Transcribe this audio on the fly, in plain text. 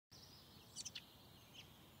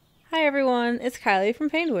Hi everyone, it's Kylie from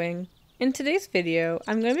Paintwing. In today's video,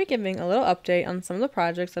 I'm going to be giving a little update on some of the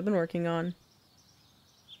projects I've been working on.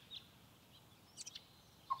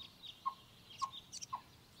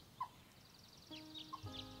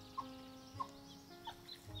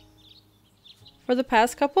 For the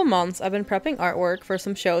past couple months, I've been prepping artwork for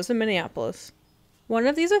some shows in Minneapolis. One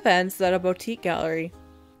of these events is at a boutique gallery.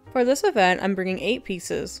 For this event, I'm bringing 8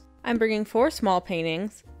 pieces. I'm bringing 4 small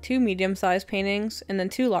paintings, 2 medium-sized paintings, and then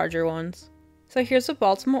 2 larger ones. So here's a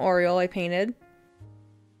Baltimore Oriole I painted.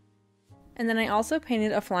 And then I also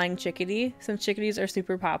painted a flying chickadee, since chickadees are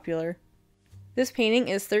super popular. This painting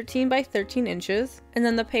is 13 by 13 inches, and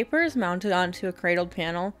then the paper is mounted onto a cradled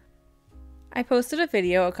panel. I posted a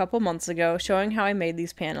video a couple months ago showing how I made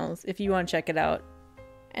these panels, if you want to check it out.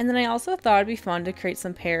 And then I also thought it'd be fun to create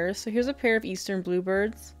some pairs, so here's a pair of eastern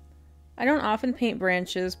bluebirds. I don't often paint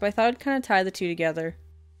branches, but I thought I'd kind of tie the two together.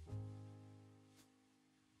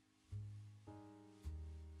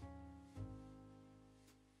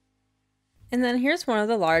 And then here's one of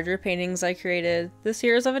the larger paintings I created. This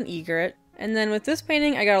here is of an egret. And then with this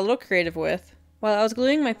painting I got a little creative with. While I was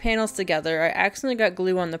gluing my panels together, I accidentally got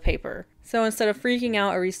glue on the paper. So instead of freaking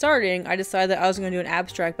out or restarting, I decided that I was going to do an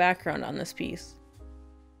abstract background on this piece.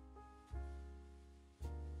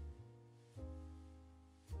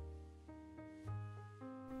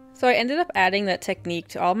 So I ended up adding that technique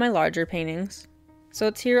to all my larger paintings. So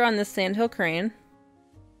it's here on this sandhill crane.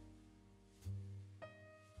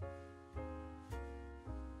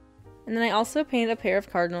 And then I also painted a pair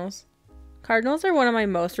of cardinals. Cardinals are one of my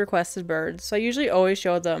most requested birds, so I usually always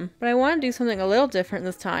show them, but I want to do something a little different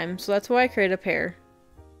this time, so that's why I created a pair.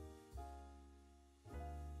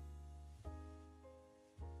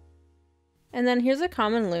 And then here's a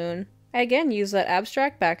common loon. I again used that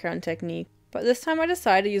abstract background technique, but this time I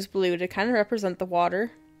decided to use blue to kind of represent the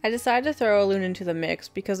water. I decided to throw a loon into the mix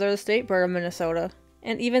because they're the state bird of Minnesota,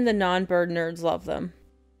 and even the non-bird nerds love them.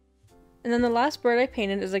 And then the last bird I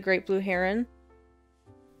painted is a great blue heron.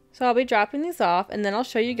 So I'll be dropping these off and then I'll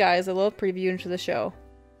show you guys a little preview into the show.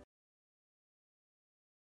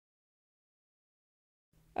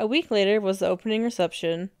 A week later was the opening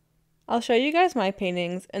reception. I'll show you guys my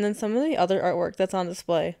paintings and then some of the other artwork that's on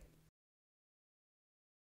display.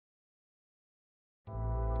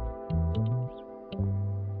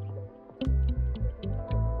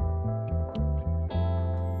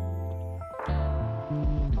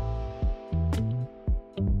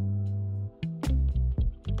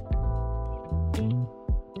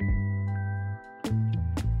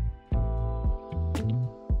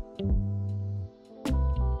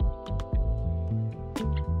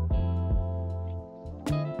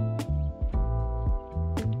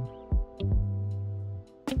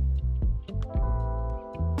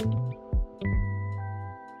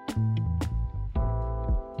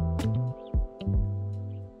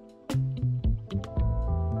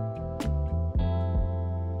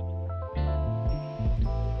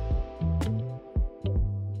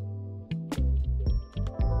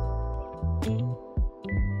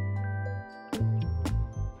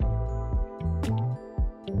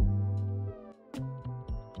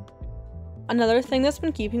 Another thing that's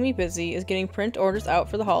been keeping me busy is getting print orders out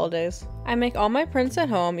for the holidays. I make all my prints at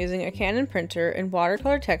home using a Canon printer and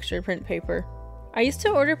watercolor texture print paper. I used to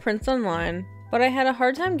order prints online, but I had a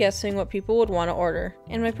hard time guessing what people would want to order,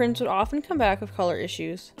 and my prints would often come back with color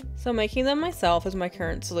issues, so making them myself is my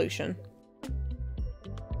current solution.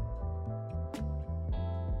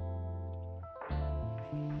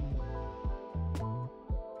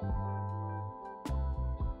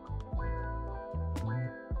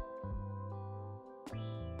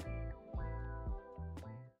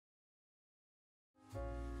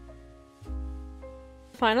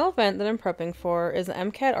 The final event that I'm prepping for is the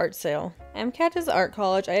MCAD Art Sale. MCAD is the art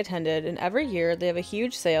college I attended, and every year they have a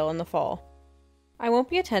huge sale in the fall. I won't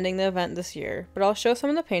be attending the event this year, but I'll show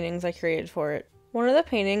some of the paintings I created for it. One of the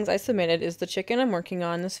paintings I submitted is the chicken I'm working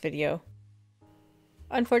on in this video.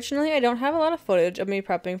 Unfortunately, I don't have a lot of footage of me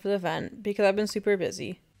prepping for the event because I've been super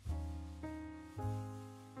busy.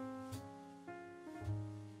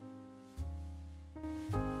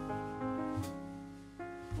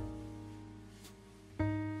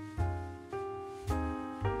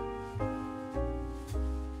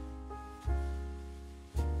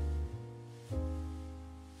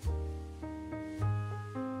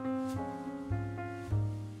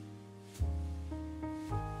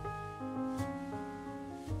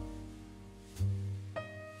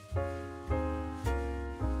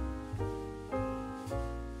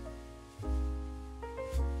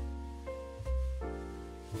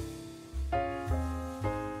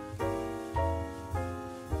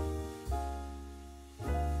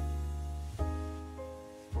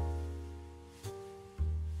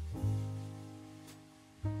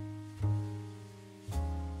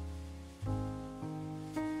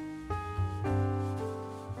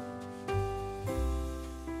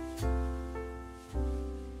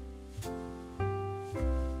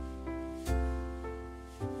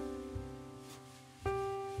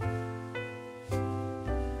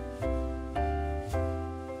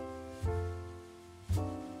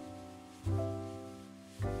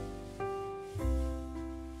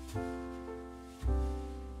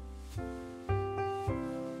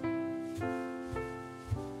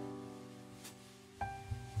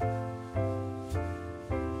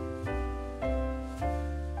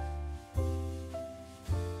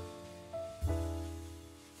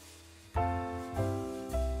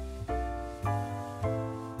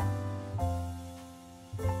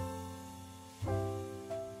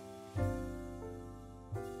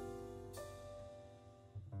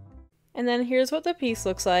 And then here's what the piece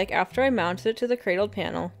looks like after I mounted it to the cradled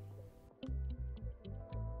panel.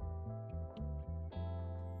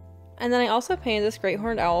 And then I also painted this great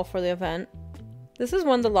horned owl for the event. This is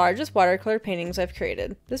one of the largest watercolor paintings I've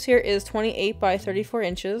created. This here is 28 by 34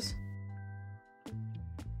 inches.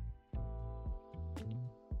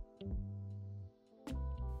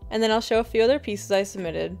 And then I'll show a few other pieces I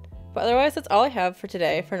submitted. But otherwise, that's all I have for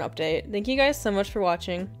today for an update. Thank you guys so much for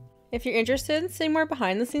watching. If you're interested in seeing more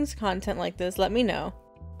behind the scenes content like this, let me know.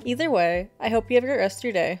 Either way, I hope you have a great rest of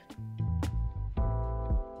your day.